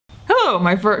Hello,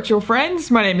 my virtual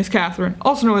friends. My name is Catherine,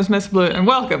 also known as Miss Blue, and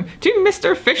welcome to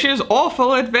Mr. Fish's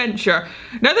Awful Adventure.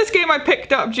 Now, this game I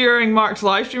picked up during Mark's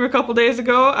livestream a couple days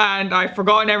ago, and I've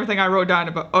forgotten everything I wrote down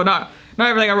about. Oh, not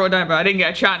everything I wrote down, but I didn't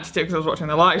get a chance to because I was watching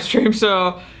the livestream.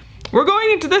 So, we're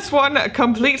going into this one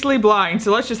completely blind.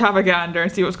 So let's just have a gander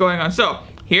and see what's going on. So,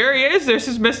 here he is. This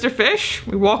is Mr. Fish.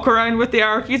 We walk around with the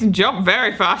arrow keys and jump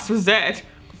very fast with Z.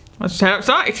 Let's head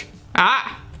outside.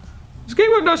 Ah! This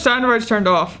game with no sound where it's turned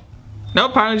off. No,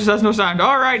 apparently just has no sound.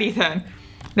 Alrighty then.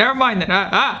 Never mind then.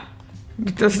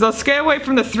 Let's get away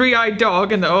from the three-eyed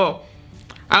dog and the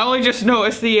I only just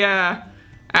noticed the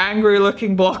angry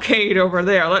looking blockade over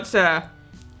there. Let's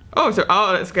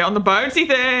let's get on the bouncy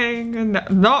thing and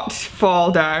not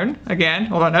fall down again.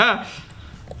 Hold on.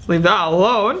 Let's leave that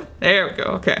alone. There we go.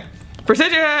 Okay.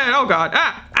 Precision. Oh god.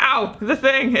 Ow. The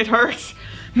thing. It hurts.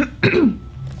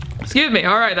 Excuse me.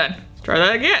 Alright then. Let's try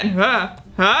that again.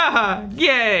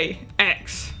 Yay.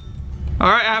 X.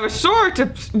 Alright, I have a sword to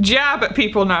jab at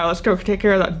people now. Let's go take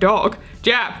care of that dog.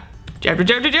 Jab. Jab to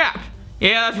jab to jab.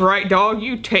 Yeah, that's right, dog.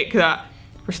 You take that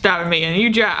for stabbing me, and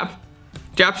you jab.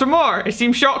 Jab some more. It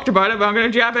seems shocked about it, but I'm gonna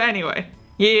jab it anyway.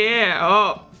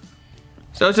 Yeah,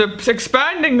 So it's an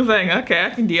expanding thing. Okay,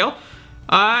 I can deal.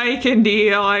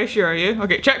 I assure you.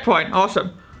 Okay, checkpoint.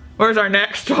 Awesome. Where's our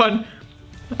next one?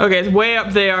 Okay, it's way up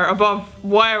there above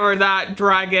whatever that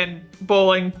dragon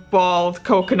bowling ball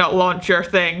coconut launcher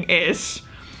thing is.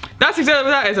 That's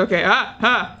exactly what that is. Okay,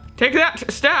 take that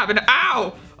stab and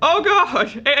ow! Oh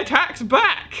god, it attacks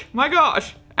back. My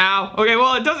gosh. Ow. Okay,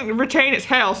 well it doesn't retain its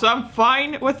health, so I'm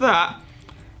fine with that.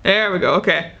 There we go.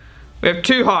 Okay, we have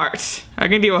 2 hearts. I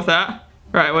can deal with that.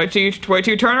 Right, wait till you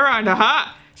turn around.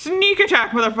 Aha! Sneak attack,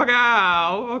 motherfucker!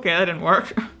 Ow. Okay, that didn't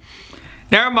work.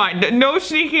 Never mind. No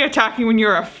sneaky attacking when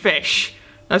you're a fish.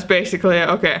 That's basically it.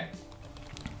 Okay.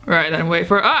 Right, then wait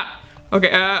for okay,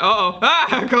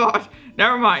 god.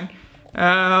 Never mind.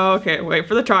 Okay, wait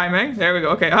for the timing. There we go.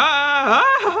 Okay.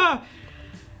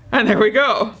 And there we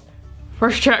go.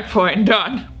 First checkpoint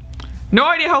done. No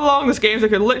idea how long this game is. It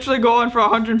could literally go on for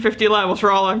 150 levels for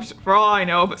all I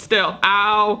know, but still.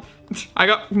 Ow. I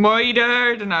got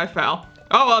murdered and I fell.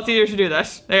 Oh well, it's easier to do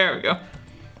this. There we go.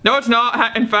 No, it's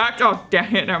not. In fact, oh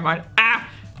dang it, never mind.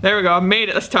 There we go. I made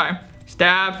it this time.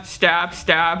 Stab, stab,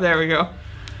 stab. There we go.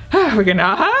 We can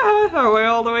our way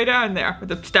all the way down there with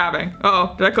the stabbing. Did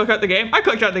I click out the game? I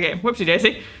clicked out the game. Whoopsie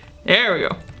daisy. There we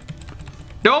go.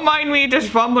 Don't mind me just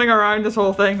fumbling around this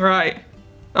whole thing. Right.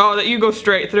 Oh, that you go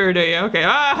straight through, do you? Okay.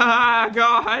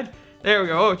 God. There we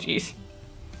go. Oh, jeez.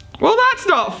 Well, that's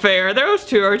not fair. Those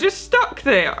two are just stuck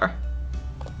there.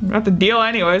 I'm gonna have to deal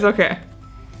anyways. Okay.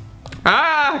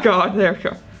 God. There we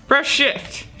go. Press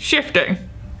shift. Shifting.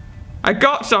 I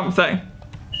got something.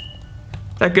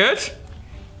 Is that good?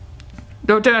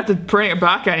 Don't have to bring it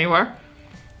back anywhere.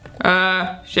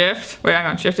 Shift. Wait, hang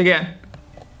on. Shift again.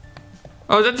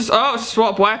 Oh, is that just... Oh,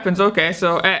 swap weapons. Okay,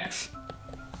 so X.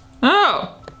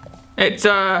 Oh. It's,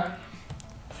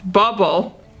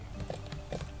 bubble.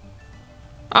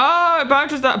 Oh, it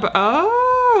bounces that...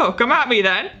 Oh, come at me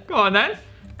then. Go on then.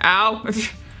 Ow.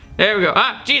 There we go.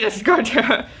 Jesus. God.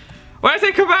 When I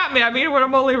say come at me, I mean when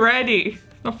I'm only ready.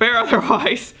 Not fair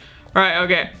otherwise. Right,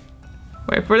 okay.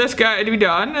 Wait for this guy to be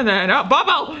done, and then,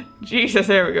 bubble! Jesus,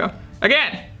 there we go.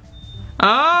 Again.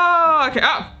 Oh, okay.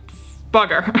 Oh,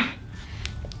 bugger.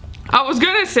 I was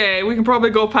gonna say, we can probably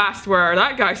go past where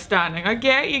that guy's standing. I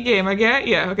get you, game, I get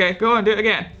you. Okay, go and do it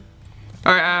again.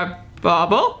 Alright,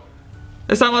 bubble.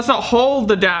 This time, let's not hold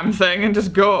the damn thing and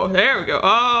just go. There we go.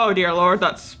 Oh, dear lord,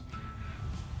 that's...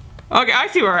 Okay, I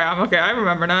see where I am. Okay, I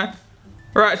remember now.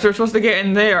 Right, so we're supposed to get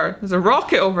in there. There's a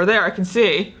rocket over there, I can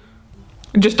see.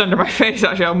 Just under my face,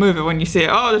 actually. I'll move it when you see it.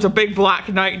 Oh, there's a big black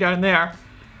knight down there.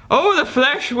 Oh, the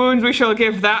flesh wounds, we shall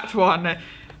give that one. It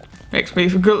makes me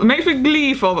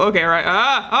gleeful. Okay, right.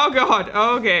 Oh god.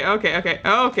 Okay,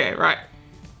 right.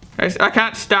 I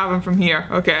can't stab him from here.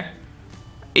 Okay.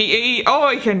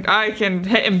 I can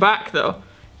hit him back though.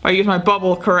 If I use my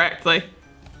bubble correctly.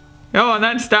 Oh, and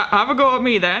then have a go at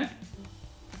me then.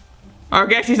 Or I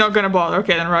guess he's not gonna bother.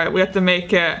 Okay, then right. We have to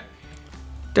make it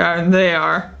down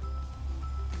there.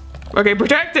 Okay,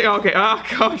 protect it. Okay, oh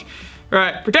god.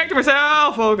 Right, protect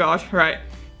myself. Oh god, right.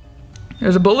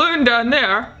 There's a balloon down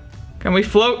there. Can we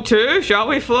float too? Shall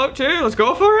we float too? Let's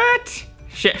go for it.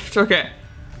 Shift, okay.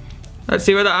 Let's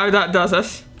see how that does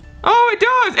us. Oh, it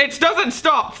does. It doesn't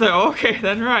stop though. Okay,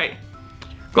 then right.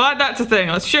 Glad that's a thing.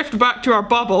 Let's shift back to our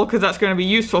bubble because that's going to be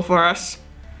useful for us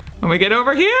when we get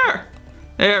over here.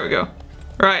 There we go.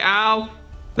 Right, ow.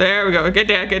 There we go. Get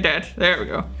dead, get dead. There we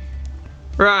go.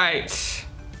 Right.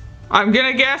 I'm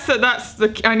gonna guess that that's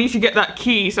the, I need to get that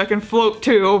key so I can float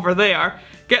to over there.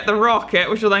 Get the rocket,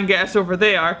 which will then get us over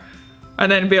there.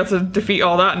 And then be able to defeat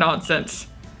all that nonsense.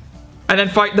 And then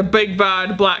fight the big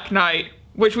bad Black Knight,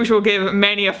 which we shall give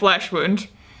many a flesh wound.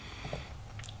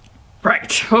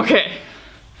 Right, okay.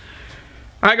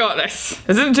 I got this.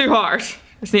 This isn't too hard.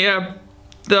 Just need a...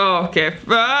 Okay.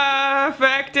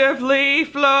 Effectively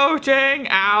floating.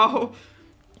 Ow.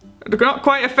 They're not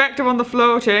quite effective on the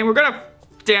floating. We're gonna...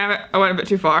 Damn it. I went a bit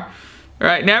too far.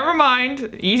 Right, never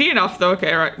mind. Easy enough though.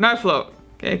 Okay, right. Now float.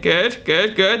 Okay, good,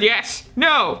 good, good. Yes.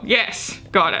 No. Yes.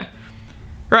 Got it.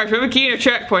 Right, we have a key and a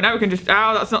checkpoint. Now we can just...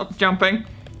 Ow, that's not jumping.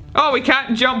 Oh, we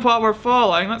can't jump while we're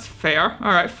falling. That's fair.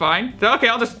 Alright, fine. Okay,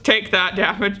 I'll just take that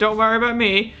damage. Don't worry about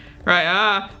me.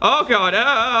 Right, oh god,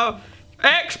 oh!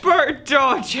 Expert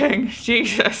dodging!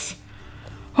 Jesus.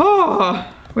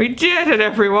 Oh, we did it,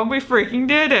 everyone. We freaking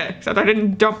did it. Except I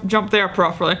didn't jump there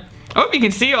properly. I hope you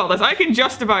can see all this. I can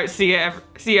just about see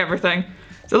everything.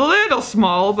 It's a little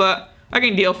small, but I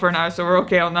can deal for now, so we're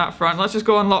okay on that front. Let's just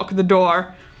go unlock the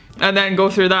door and then go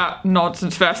through that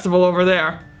nonsense festival over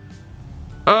there.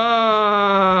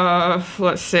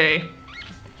 Let's see.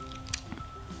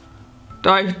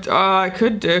 I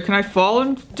could do. Can I fall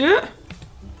and do it?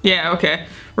 Yeah, okay.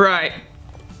 Right.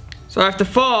 So I have to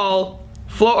fall,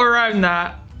 float around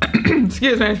that.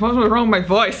 Excuse me, what's wrong with my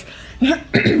voice? So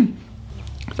I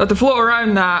have to float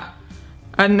around that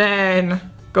and then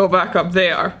go back up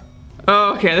there.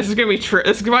 Okay, this is gonna be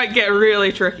this might get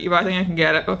really tricky, but I think I can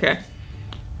get it. Okay.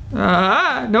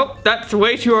 Nope, that's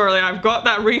way too early. I've got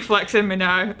that reflex in me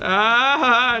now.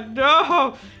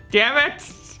 No! Damn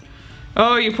it!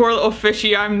 Oh, you poor little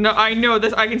fishy. I know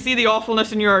this. I can see the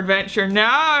awfulness in your adventure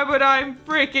now, but I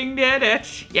freaking did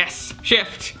it. Yes,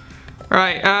 shift.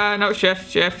 Right, no,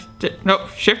 shift. Nope,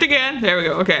 shift again. There we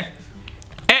go, okay.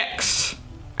 X.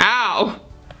 Ow.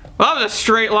 Well, that was a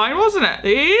straight line, wasn't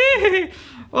it?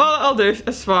 Well, that'll do.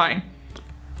 It's fine.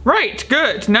 Right,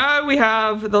 good. Now we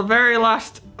have the very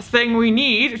last thing we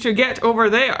need to get over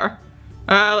there.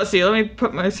 Let's see. Let me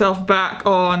put myself back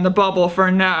on the bubble for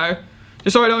now.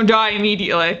 Just so I don't die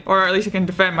immediately. Or at least I can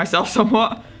defend myself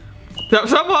somewhat.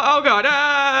 Somewhat. Oh god.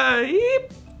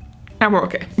 And we're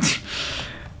okay.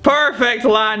 Perfect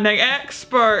landing.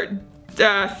 Expert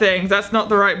things. That's not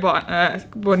the right button.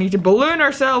 We'll need to balloon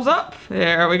ourselves up.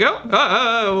 There we go.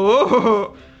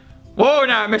 Whoa. Whoa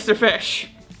now, Mr. Fish.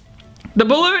 The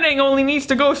ballooning only needs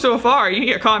to go so far. You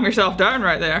need to calm yourself down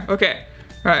right there. Okay.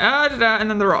 Right, and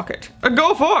then the rocket.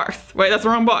 Go forth. Wait, that's the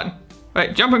wrong button.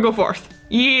 Right, jump and go forth.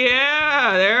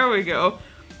 Yeah, there we go.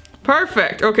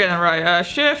 Perfect. Okay, then right,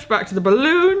 shift back to the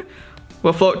balloon.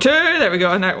 We'll float too. There we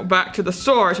go. And then back to the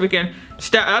sword so we can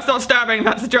stab. That's not stabbing.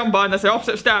 That's the jump button. That's the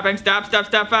opposite of stabbing. Stab, stab,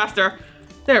 stab faster.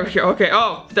 There we go. Okay.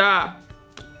 Oh, da.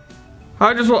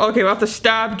 Okay, we'll have to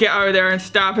stab, get out of there, and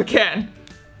stab again.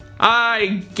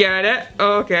 I get it.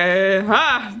 Okay.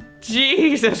 Ha!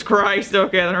 Jesus Christ.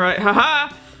 Okay, then right.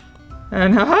 Haha.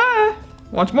 And haha.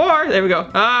 Once more. There we go.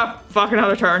 Fuck,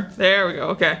 another turn. There we go.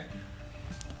 Okay.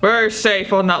 We're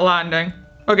safe on that landing.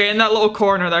 Okay, in that little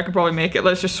corner there, I can probably make it.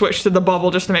 Let's just switch to the bubble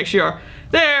just to make sure.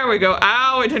 There we go.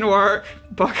 Ow, it didn't work.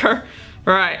 Bucker.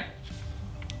 Right.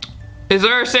 Is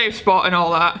there a safe spot and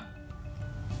all that?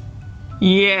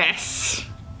 Yes.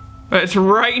 It's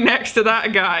right next to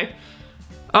that guy.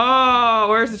 Oh,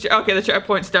 where's the okay, the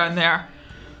checkpoint's down there.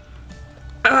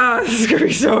 This is gonna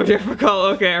be so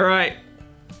difficult. Okay, right.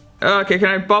 Okay, can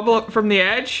I bubble up from the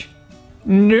edge?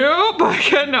 Nope, I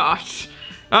cannot.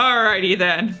 Alrighty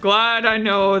then. Glad I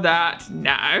know that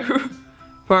now.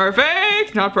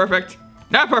 Perfect. Not perfect.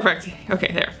 Not perfect.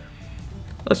 Okay, there.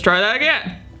 Let's try that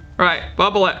again. Right,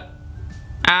 bubble it.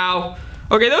 Ow.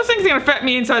 Okay, those things are gonna affect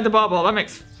me inside the bubble. That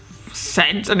makes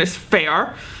sense and is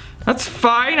fair. That's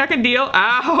fine, I can deal.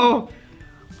 Ow!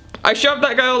 I shoved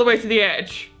that guy all the way to the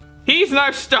edge. He's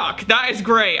now stuck. That is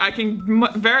great. I can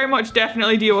very much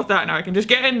definitely deal with that now. I can just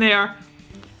get in there,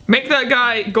 make that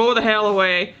guy go the hell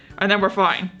away, and then we're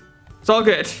fine. It's all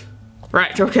good.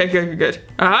 Right, okay, good.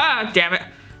 Damn it.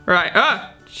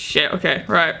 Right, shit, okay,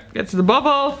 right. Get to the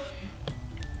bubble.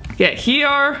 Get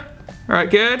here.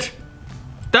 Alright, good.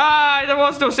 There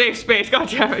was no safe space. God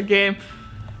damn it, game.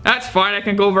 That's fine. I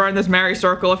can go around this merry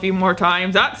circle a few more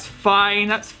times. That's fine.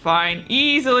 That's fine.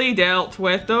 Easily dealt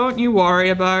with. Don't you worry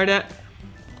about it.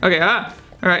 Okay,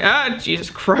 alright, Jesus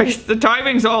Christ. The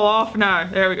timing's all off now.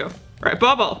 There we go. Right,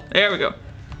 bubble. There we go.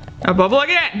 Now bubble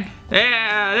again.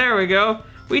 Yeah, there we go.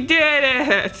 We did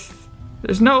it.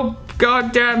 There's no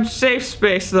goddamn safe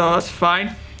space though. That's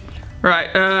fine.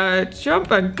 Right, jump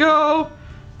and go.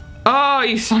 Oh,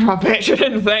 you son of a bitch. I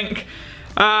didn't think.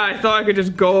 I thought I could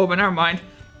just go, but never mind.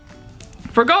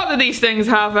 Forgot that these things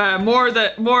have more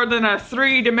than a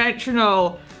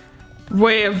three-dimensional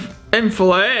way of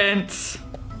influence.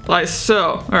 Like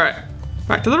so. Alright,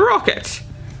 back to the rocket.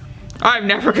 I'm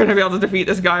never going to be able to defeat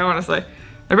this guy, honestly.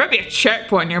 There might be a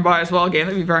checkpoint nearby as well, game.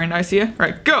 That'd be very nice of you.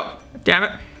 Alright, go. Damn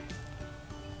it.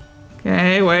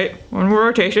 Okay, wait. One more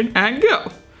rotation, and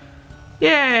go.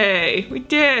 Yay! We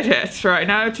did it! Right,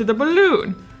 now to the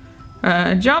balloon.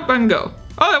 Jump and go.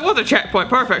 Oh, that was a checkpoint.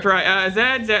 Perfect. Right,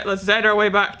 Z. Let's Z our way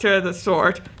back to the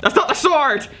sword. That's not the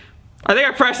sword! I think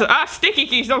I pressed it. Ah, sticky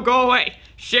keys, don't go away.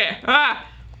 Shit. Ah!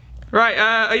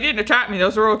 Right, he didn't attack me,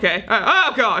 those were okay.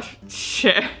 Oh, gosh.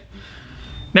 Shit.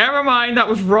 Never mind, that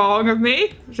was wrong of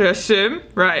me to assume.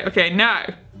 Right, okay, now.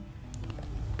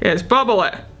 Okay, let's bubble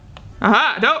it.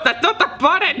 Aha! Nope, that's not the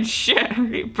button! Shit! I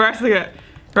keep pressing it.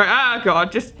 Right, oh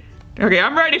god, just... Okay,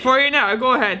 I'm ready for you now.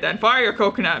 Go ahead then. Fire your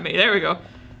coconut at me. There we go.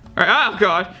 Alright, oh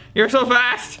god. You're so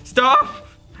fast! Stop!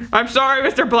 I'm sorry,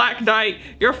 Mr. Black Knight.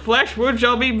 Your flesh wound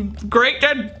shall be great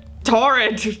and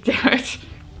torrid. Damn it.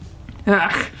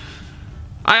 Ugh.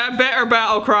 I have better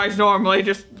battle cries normally,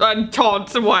 just and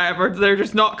taunts and whatever. They're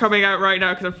just not coming out right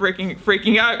now because I'm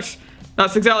freaking out.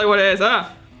 That's exactly what it is. Right,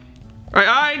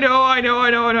 I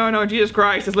know. Jesus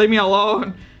Christ, just leave me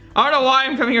alone. I don't know why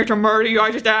I'm coming here to murder you.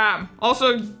 I just am.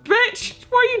 Also, bitch,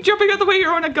 why are you jumping out the way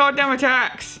you're on a goddamn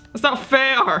attacks? That's not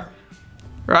fair.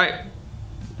 Right.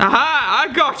 Aha!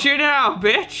 I got you now,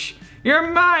 bitch.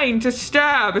 You're mine to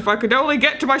stab if I could only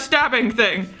get to my stabbing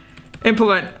thing.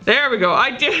 Implement. There we go. I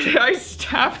did it. I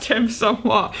stabbed him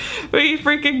somewhat. But he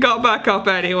freaking got back up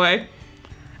anyway.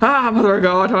 Ah, mother of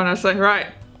God, honestly. Right.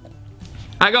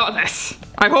 I got this.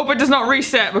 I hope it does not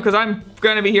reset because I'm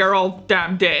going to be here all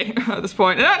damn day at this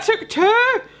point. And that took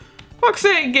 2? Fuck's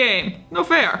sake, game. No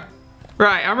fair.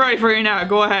 Right, I'm ready for you now.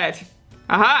 Go ahead.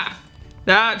 Aha.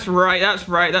 That's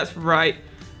right.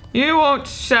 You won't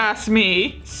sass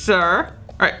me, sir.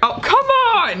 Alright. Oh, come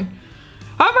on!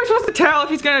 How am I supposed to tell if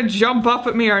he's gonna jump up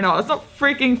at me or not? That's not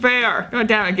freaking fair. God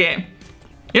damn it, game.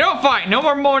 You know, fine. No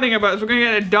more moaning about this. We're gonna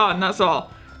get it done. That's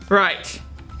all. Right.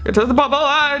 Get to the bubble.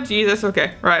 Ah, Jesus.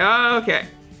 Okay. Right. Okay.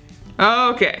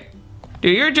 Okay. Do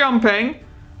your jumping.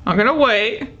 I'm gonna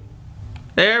wait.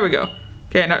 There we go.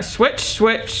 Okay, now switch.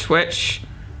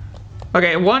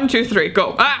 Okay, 1, 2, 3.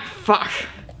 Go. Ah, fuck.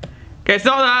 Okay, it's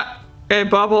not that. Okay,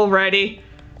 bubble. Ready.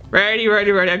 Ready.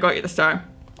 I got you this time.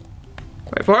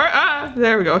 Wait for it. Ah,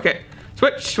 there we go. Okay.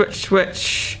 Switch.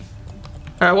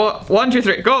 1, 2,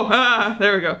 3. Go. Ah,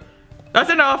 there we go. That's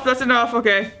enough.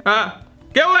 Okay. Ah,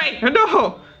 get away.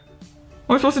 No.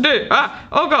 What am I supposed to do? Ah,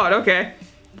 oh god. Okay.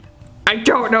 I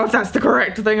don't know if that's the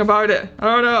correct thing about it. I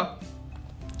don't know.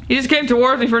 He just came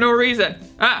towards me for no reason.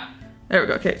 Ah, there we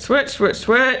go. Okay. Switch.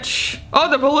 Oh,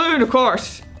 the balloon, of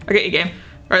course. I get you, game. All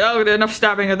right, that'll do enough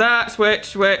stabbing of that.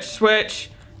 Switch.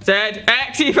 Z,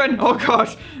 X even. Oh god.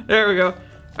 There we go.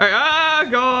 Alright, ah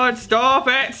god, stop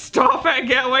it,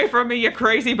 get away from me, you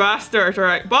crazy bastard.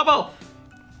 Alright, bubble.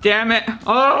 Damn it.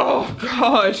 Oh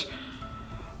god.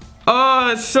 Oh,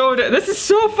 this is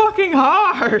so fucking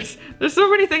hard. There's so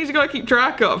many things you gotta keep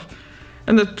track of.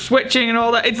 And the switching and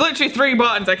all that. It's literally 3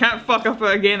 buttons. I can't fuck up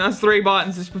it again. That's 3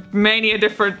 buttons. There's many a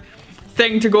different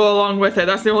thing to go along with it.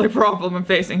 That's the only problem I'm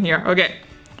facing here. Okay.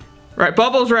 Right,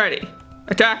 bubble's ready.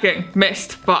 Attacking.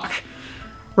 Missed. Fuck.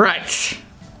 Right.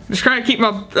 Just trying to keep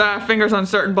my fingers on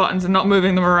certain buttons and not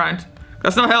moving them around.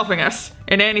 That's not helping us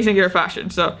in any singular fashion.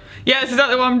 So, yeah, that's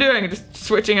exactly what I'm doing. Just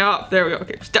switching it up. There we go.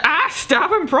 Okay.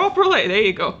 Stab him properly. There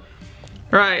you go.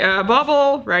 Right,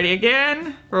 bubble. Ready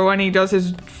again. For when he does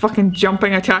his fucking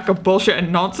jumping attack of bullshit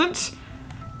and nonsense.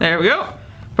 There we go.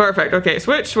 Perfect. Okay,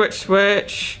 switch.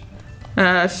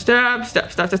 Stab.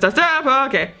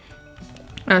 Okay.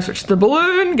 Switch to the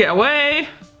balloon. Get away.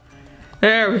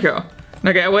 There we go.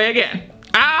 Now get away again.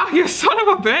 Ah, you son of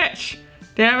a bitch.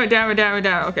 Damn it.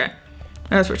 Okay.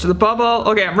 Now switch to the bubble.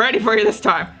 Okay, I'm ready for you this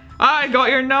time. I got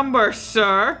your number,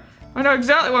 sir. I know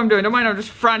exactly what I'm doing. Don't mind, I'm just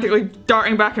frantically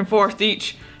darting back and forth to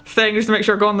each thing just to make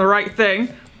sure I'm going the right thing.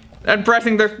 And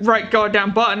pressing the right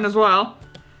goddamn button as well.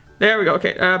 There we go.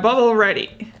 Okay, bubble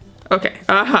ready. Okay,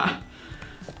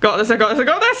 Got this, I got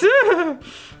this.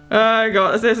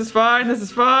 This is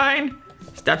fine.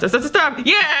 Stab.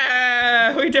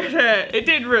 Yeah! We did it.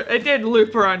 It did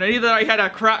loop around. I knew that I had a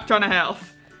crap ton of health.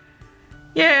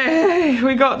 Yay!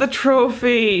 We got the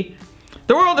trophy.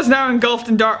 The world is now engulfed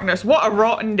in darkness. What a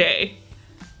rotten day.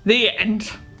 The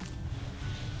end.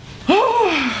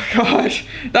 Oh gosh,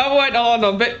 that went on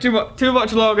a bit too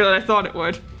much longer than I thought it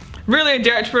would. Really a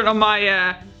detriment on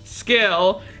my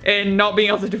skill in not being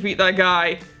able to defeat that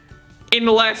guy in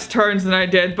less turns than I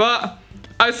did, but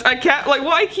I kept, like,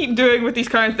 what I keep doing with these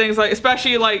kind of things, like,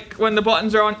 especially, like, when the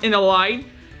buttons are in a line,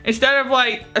 instead of,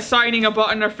 like, assigning a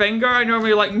button or finger, I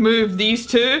normally, like, move these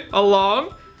two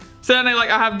along. So then I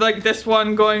have, like, this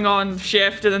one going on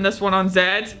shift and then this one on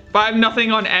Z, but I have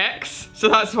nothing on X, so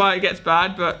that's why it gets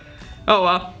bad, but oh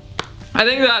well. I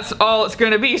think that's all it's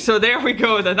gonna be, so there we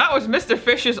go then. That was Mr.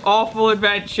 Fish's awful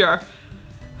adventure.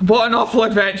 What an awful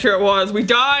adventure it was. We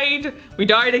died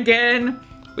again,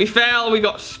 we fell, we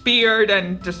got speared,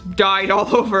 and just died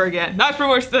all over again. That's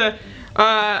pretty much the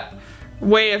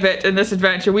way of it in this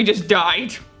adventure. We just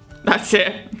died. That's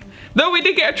it. Though we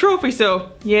did get a trophy,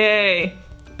 so yay.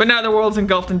 But now the world's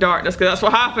engulfed in darkness, because that's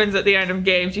what happens at the end of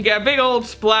games. You get a big old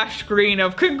splash screen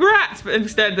of congrats, but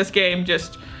instead this game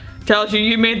just tells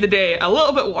you made the day a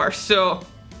little bit worse. So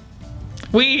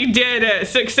we did it.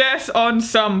 Success on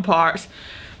some parts.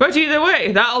 But either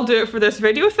way, that'll do it for this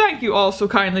video. Thank you all so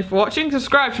kindly for watching.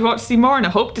 Subscribe if you want to see more, and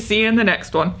I hope to see you in the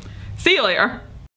next one. See you later.